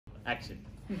Action.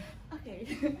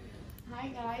 Okay. Hi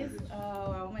guys,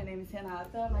 well, my name is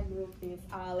Renata, my group is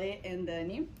Ale and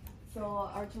Dani. So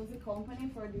our chosen company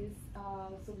for this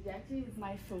subject is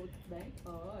my food bag.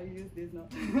 Oh, I use this now.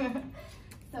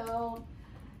 So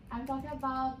I'm talking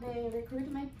about the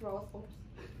recruitment process,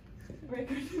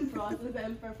 recruitment process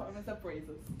and performance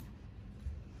appraisals.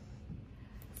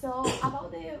 So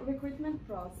about the recruitment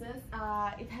process,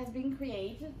 it has been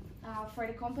created for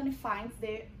the company finds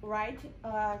the right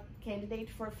candidate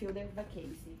for fill the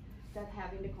vacancy that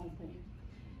have in the company.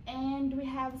 And we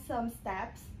have some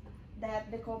steps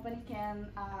that the company can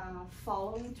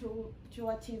follow to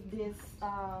achieve this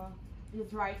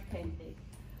right candidate.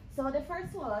 So the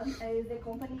first one is the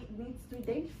company needs to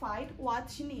identify what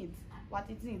she needs, what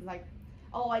it needs. Like,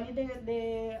 oh, I need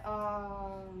the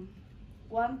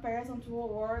one person to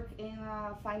work in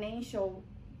a financial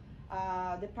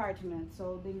department,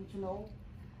 so they need to know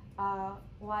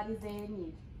what is their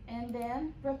need. And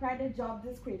then prepare the job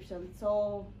description.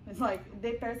 So it's like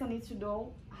the person needs to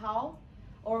know how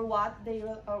or what they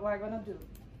are gonna do.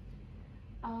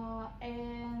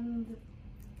 And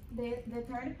the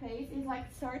third phase is like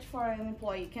search for an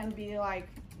employee. It can be like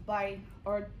by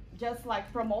or just like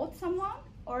promote someone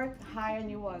or hire a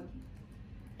new one.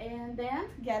 And then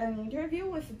get an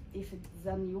interview if it's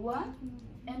a new one,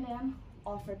 and then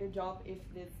offer the job if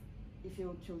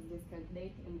you choose this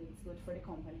candidate and it's good for the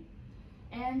company.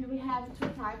 And we have two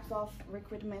types of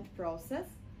recruitment process,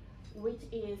 which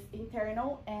is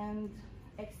internal and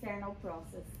external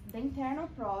process. The internal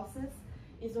process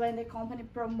is when the company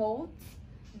promotes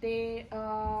the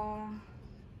I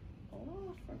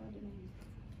forgot the name.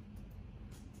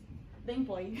 The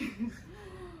employee.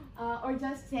 Or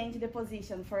just change the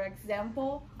position. For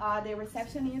example, the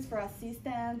receptionist for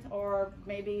assistant, or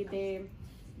maybe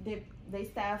the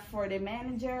staff for the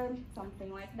manager,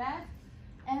 something like that.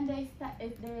 And the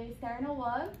external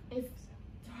one is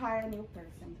to hire a new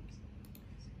person.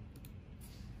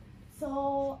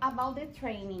 So about the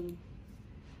training.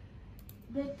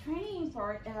 The training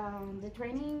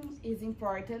is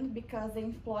important because the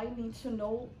employee needs to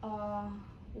know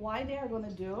why they are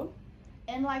gonna do,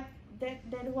 and like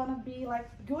they want to be like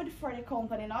good for the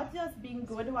company, not just being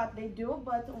good at what they do,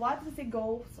 but what is the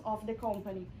goals of the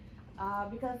company,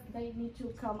 because they need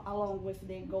to come along with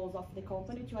the goals of the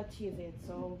company to achieve it.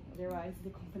 So otherwise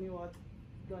the company was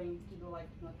going to do like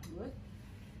not good.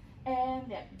 And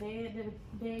yeah,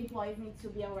 the employees need to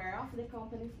be aware of the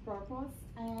company's purpose.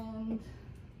 And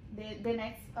the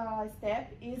next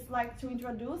step is like to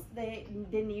introduce the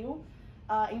new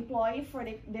employee for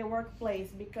the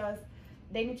workplace, because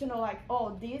they need to know like,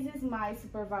 oh, this is my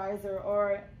supervisor,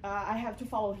 or I have to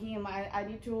follow him. I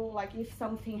need to, like, if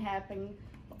something happens,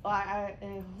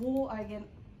 who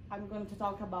I'm going to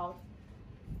talk about.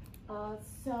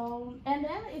 So, and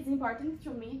then it's important to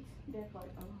meet the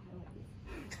employee. Oh, I like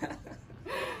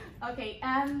this. Okay,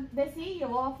 and the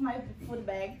CEO of my food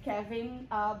bag, Kevin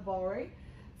Bowery.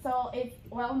 So it's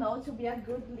well known to be a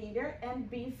good leader and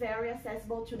be very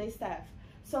accessible to the staff.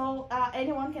 So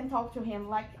anyone can talk to him,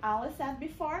 like Alice said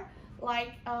before,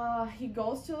 like he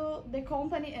goes to the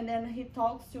company and then he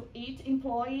talks to each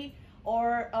employee,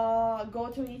 or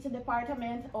go to each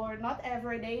department, or not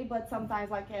every day, but sometimes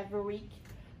like every week.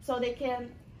 So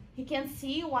he can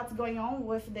see what's going on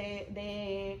with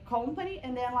the company,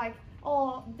 and then like,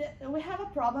 oh, we have a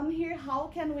problem here,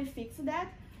 how can we fix that?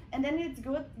 And then it's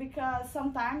good because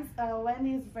sometimes when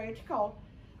it's vertical,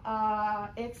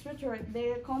 structure,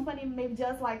 the company may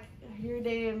just like hear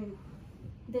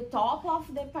the top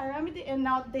of the pyramid and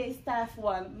not the staff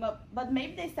one, but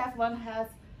maybe the staff one has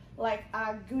like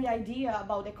a good idea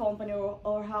about the company,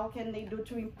 or how can they do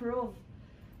to improve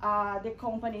the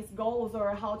company's goals,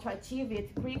 or how to achieve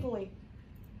it quickly.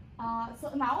 So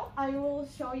now I will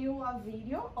show you a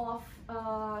video of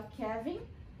Kevin,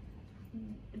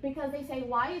 because they say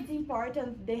why it's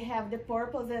important they have the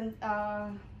purpose, and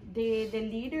the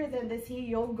leaders and the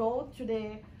CEO go to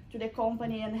the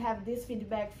company and have this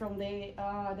feedback from the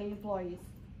employees.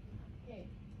 Okay,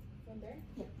 from there?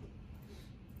 Yeah.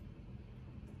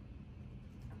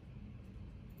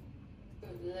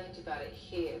 We've learned about it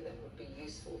here that would be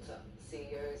useful to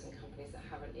CEOs and companies that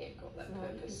haven't yet got that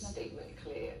purpose statement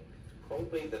clear.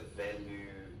 Probably the value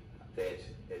that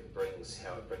it brings,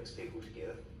 how it brings people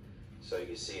together. So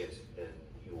you see it in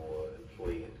your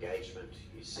employee engagement,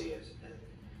 you see it in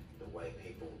the way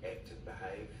people act and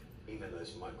behave, even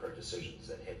those micro decisions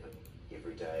that happen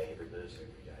every day, every minute,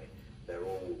 every day, they're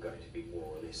all going to be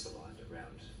more or less aligned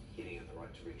around heading in the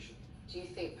right direction. Do you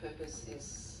think purpose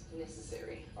is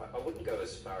necessary? I wouldn't go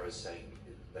as far as saying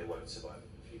they won't survive in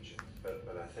the future,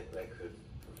 but I think they could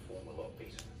perform a lot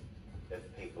better. if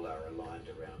people are aligned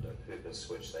around a purpose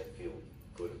which they feel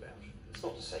good about. It's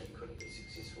not to say you couldn't be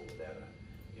successful without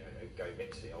going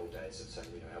back to the old days of saying,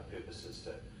 our purpose is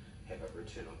to have a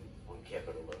return on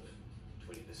capital of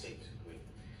 20%.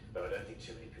 But I don't think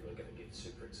too many people are going to get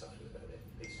super excited about that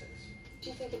these days. Do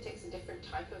you think it takes a different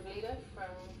type of leader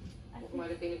from what might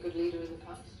have been a good leader in the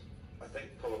past? I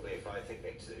think probably if I think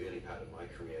back to the early part of my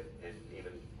career and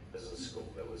even business school,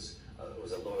 it was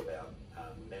a lot about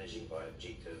managing by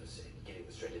objectives and getting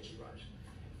the strategy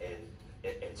right. And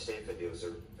at Stanford there was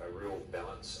a real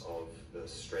balance of the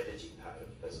strategy part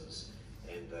of business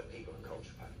and the people and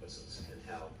culture part of business, and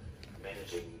how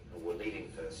managing or leading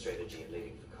for strategy and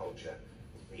leading for culture,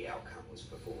 the outcome was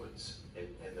performance, and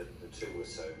the two were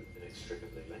so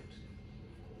inextricably linked.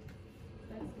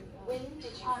 When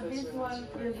did you first this realize one you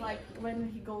were a is like leader?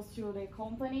 when he goes to the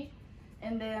company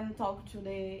and then talk to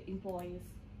the employees.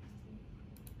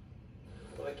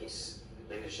 Well, I guess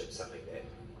leadership's something that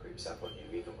creeps up on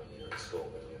you even when you're in school,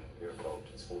 when you're involved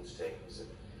in sports teams and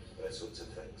those sorts of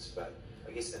things. But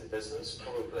I guess in business,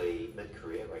 probably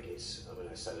mid-career, I guess, when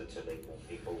I started to lead more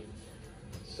people.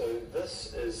 So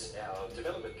this is our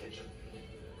development kitchen.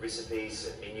 Recipes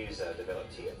and menus are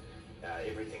developed here.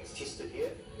 Everything's tested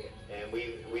here. And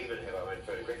we even have our own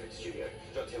photographic studio.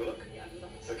 Would you like to have a look? Yeah.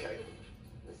 Okay.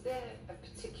 Was there a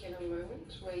particular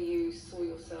moment where you saw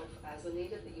yourself as a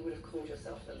leader, that you would have called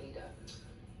yourself a leader?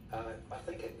 I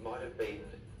think it might have been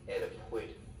at a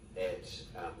point at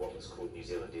what was called New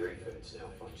Zealand Dairy Foods, now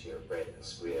Frontier of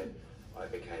Bradness, where I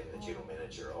became the general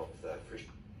manager of the fresh.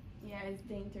 Yeah, it's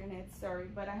the internet, sorry,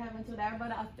 but I haven't do that.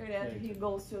 But after that, he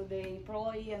goes to the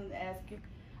employee and asks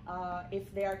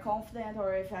if they are confident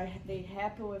or if they're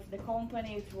happy with the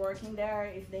company, it's working there,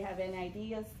 if they have any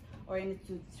ideas or any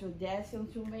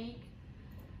suggestions to make.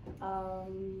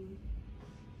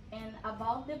 And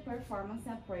about the performance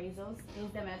appraisals is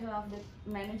the method of the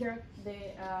manager,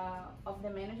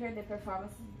 the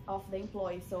performance of the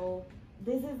employee. So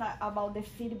this is about the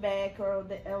feedback, or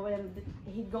when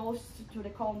he goes to the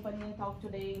company and talk to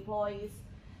the employees.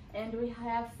 And we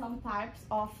have some types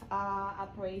of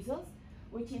appraisals,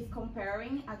 which is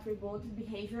comparing attribute,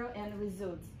 behavior, and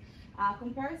results.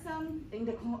 Comparison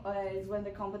is when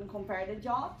the company compare the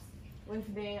jobs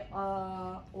with the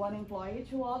one employee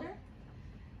to other.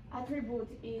 Attribute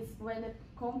is when the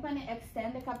company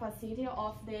extend the capacity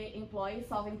of the employee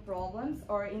solving problems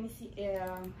or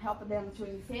help them to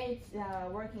initiate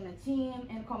work in a team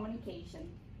and communication.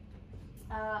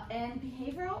 And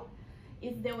behavioral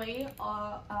is the way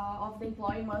of the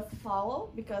employee must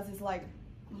follow, because it's like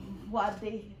what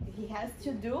he has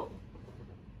to do.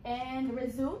 And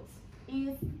results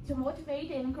is to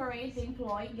motivate and encourage the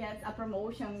employee gets a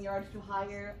promotion in order to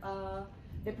higher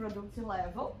the productivity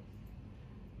level.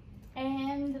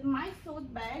 And my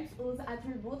feedbacks use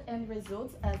attribute and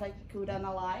results as I could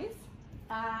analyze.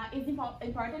 It's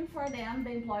important for them,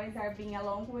 the employees are being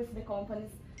along with the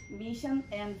company's mission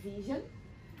and vision,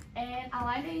 and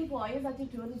align the employees'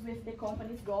 attitudes with the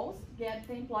company's goals, get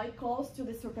the employee close to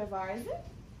the supervisor,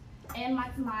 and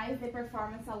maximize the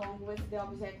performance along with the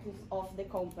objectives of the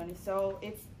company. So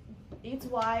it's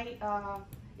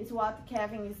what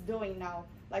Kevin is doing now.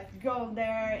 Like, go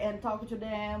there and talk to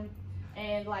them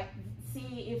and like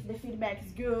see if the feedback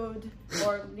is good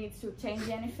or needs to change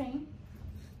anything.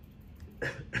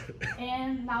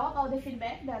 And now about the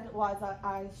feedback that was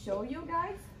I show you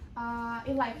guys,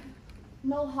 it's like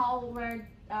know how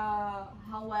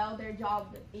well their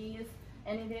job is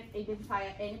and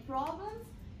identify any problems.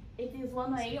 It is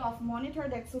one way of monitor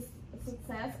the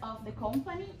success of the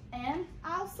company, and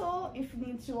also if you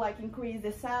need to like increase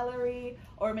the salary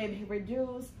or maybe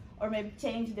reduce or maybe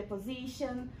change the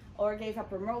position or give a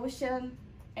promotion.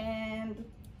 And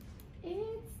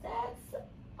that's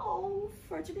all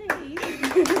for today.